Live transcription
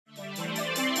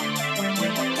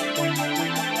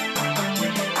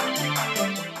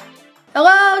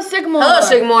Sycamore. Hello,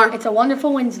 Sycamore. It's a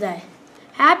wonderful Wednesday.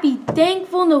 Happy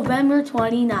Thankful November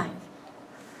 29th.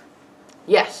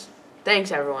 Yes.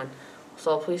 Thanks, everyone.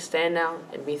 So please stand now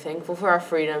and be thankful for our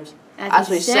freedoms as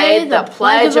we say the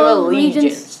Pledge of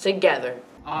Allegiance together.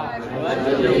 I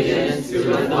pledge allegiance to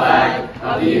the flag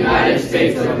of the United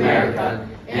States of America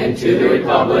and to the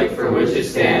republic for which it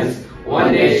stands,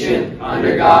 one nation,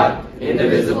 under God,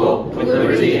 indivisible, with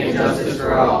liberty and justice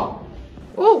for all.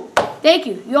 Ooh, thank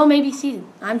you. You all may be seated.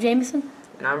 I'm Jameson.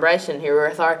 And I'm Bryson, here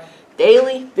with our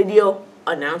daily video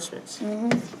announcements.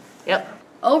 Yep.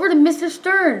 Over to Mr.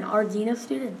 Stern, our Dean of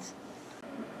Students.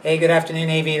 Hey, good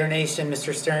afternoon, Aviator Nation.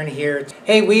 Mr. Stern here.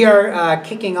 Hey, we are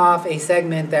kicking off a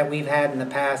segment that we've had in the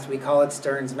past. We call it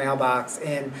Stern's Mailbox.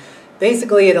 And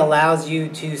basically, it allows you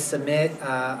to submit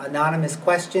anonymous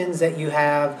questions that you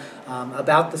have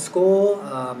about the school,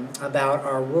 about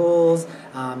our rules,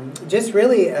 just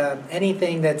really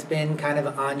anything that's been kind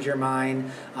of on your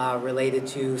mind related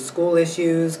to school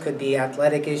issues, could be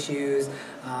athletic issues.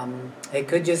 It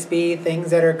could just be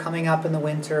things that are coming up in the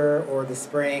winter or the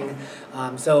spring.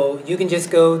 So you can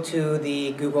just go to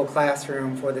the Google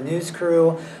Classroom for the news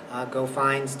crew, go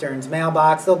find Stern's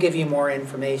Mailbox. They'll give you more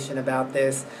information about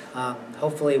this,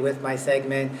 hopefully with my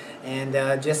segment,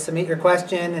 and just submit your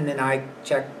question, and then I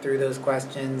check through those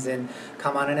questions and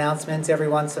come on announcements every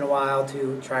once in a while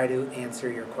to try to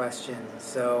answer your questions.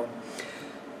 So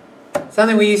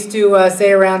something we used to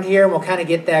say around here, and we'll kind of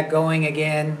get that going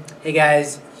again. Hey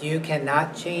guys, you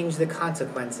cannot change the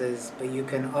consequences, but you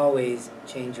can always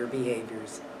change your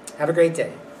behaviors. Have a great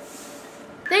day.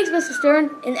 Thanks, Mr.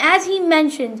 Stern. And as he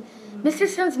mentioned, Mr.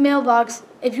 Stern's Mailbox,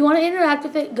 if you want to interact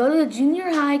with it, go to the Junior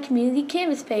High Community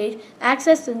Canvas page,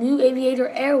 access the new Aviator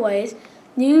Airways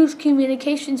News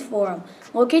Communications Forum.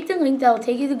 Locate the link that will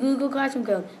take you to Google Classroom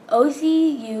code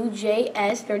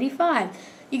SJHS35.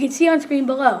 You can see on screen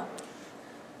below.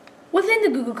 Within the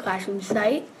Google Classroom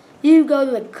site, you go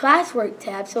to the Classwork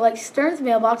tab, select Stern's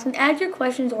Mailbox, and add your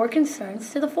questions or concerns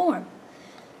to the form.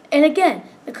 And again,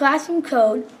 the classroom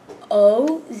code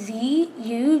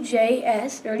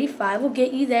OZUJS35 will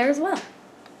get you there as well.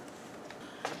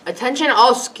 Attention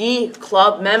all ski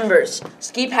club members.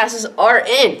 Ski passes are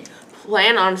in.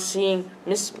 Plan on seeing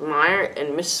Miss Meyer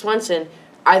and Miss Swenson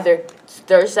either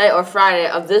Thursday or Friday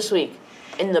of this week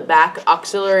in the back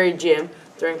auxiliary gym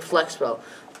during Flexpo.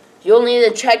 You'll need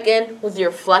to check in with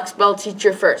your Flexpo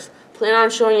teacher first. Plan on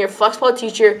showing your Flexpo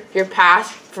teacher your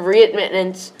pass for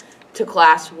readmittance to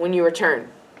class when you return.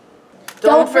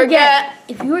 Don't forget,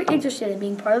 if you are interested in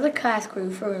being part of the class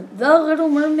crew for The Little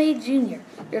Mermaid Junior,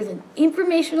 there's an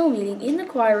informational meeting in the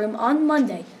choir room on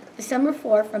Monday, December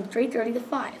 4th from 3:30 to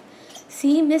 5.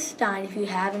 See Miss Stein if you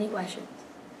have any questions.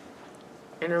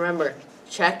 And remember,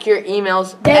 check your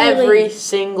emails Daily. every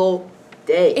single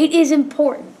day. It is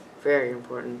important. Very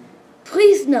important.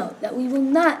 Please note that we will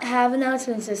not have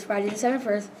announcements this Friday, December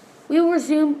 1st. We will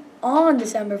resume on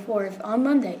December 4th on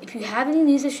Monday. If you have any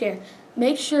news to share,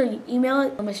 make sure you email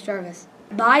it to Ms. Jarvis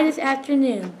by this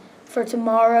afternoon for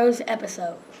tomorrow's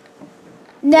episode.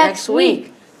 Next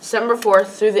week, December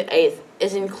 4th through the 8th,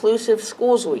 is Inclusive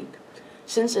Schools Week.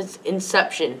 Since its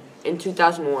inception in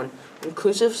 2001,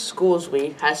 Inclusive Schools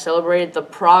Week has celebrated the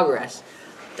progress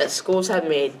that schools have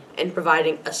made in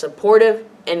providing a supportive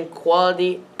and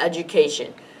quality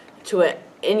education to an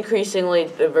increasingly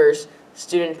diverse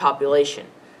student population,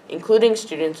 including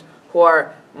students who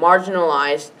are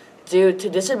marginalized due to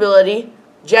disability,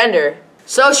 gender,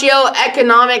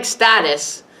 socioeconomic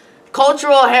status,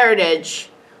 cultural heritage,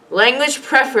 language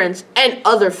preference, and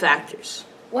other factors.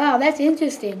 Wow, that's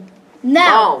interesting.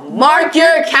 Now, mark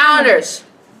your calendars.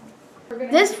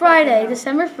 This Friday,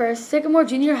 December 1st, Sycamore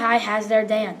Junior High has their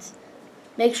dance.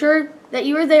 Make sure that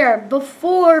you are there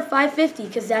before 5:50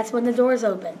 because that's when the doors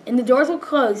open. And the doors will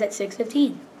close at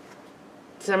 6:15.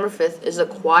 December 5th is a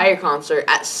choir concert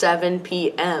at 7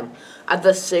 p.m. at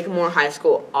the Sycamore High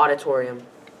School Auditorium.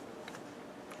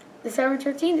 December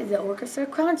 13th is the orchestra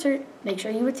concert. Make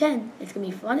sure you attend. It's going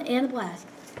to be fun and a blast.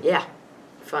 Yeah,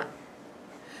 fun.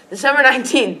 December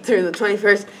 19th through the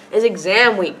 21st is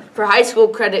exam week for high school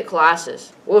credit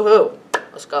classes. Woohoo!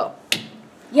 Let's go.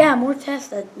 Yeah, more tests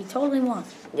that we totally want.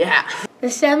 Yeah.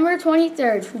 December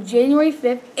 23rd through January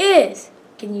 5th is,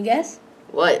 can you guess?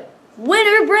 What?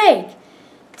 Winter break.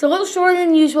 It's a little shorter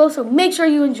than usual, so make sure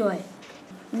you enjoy it.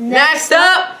 Next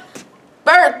up,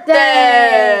 birthdays!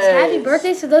 Happy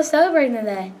birthdays to those celebrating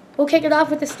today. We'll kick it off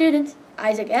with the students.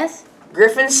 Isaac S.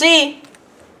 Griffin C.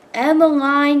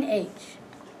 Emmeline H.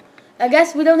 I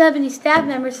guess we don't have any staff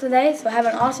members today, so have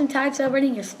an awesome time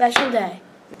celebrating your special day.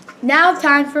 Now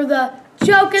time for the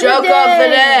Joke of the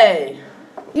Day.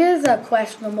 Here's a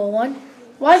questionable one.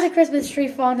 Why is a Christmas tree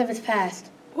fond of its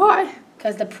past? Why?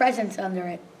 Because the present's under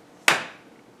it.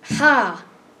 Ha.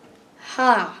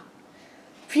 Ha.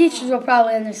 Teachers will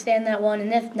probably understand that one,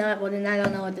 and if not, well, then I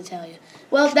don't know what to tell you.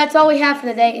 Well, that's all we have for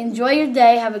today. Enjoy your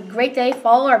day. Have a great day.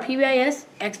 Follow our PBIS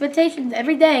expectations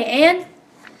every day, and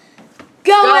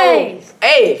go A's!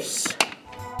 A's!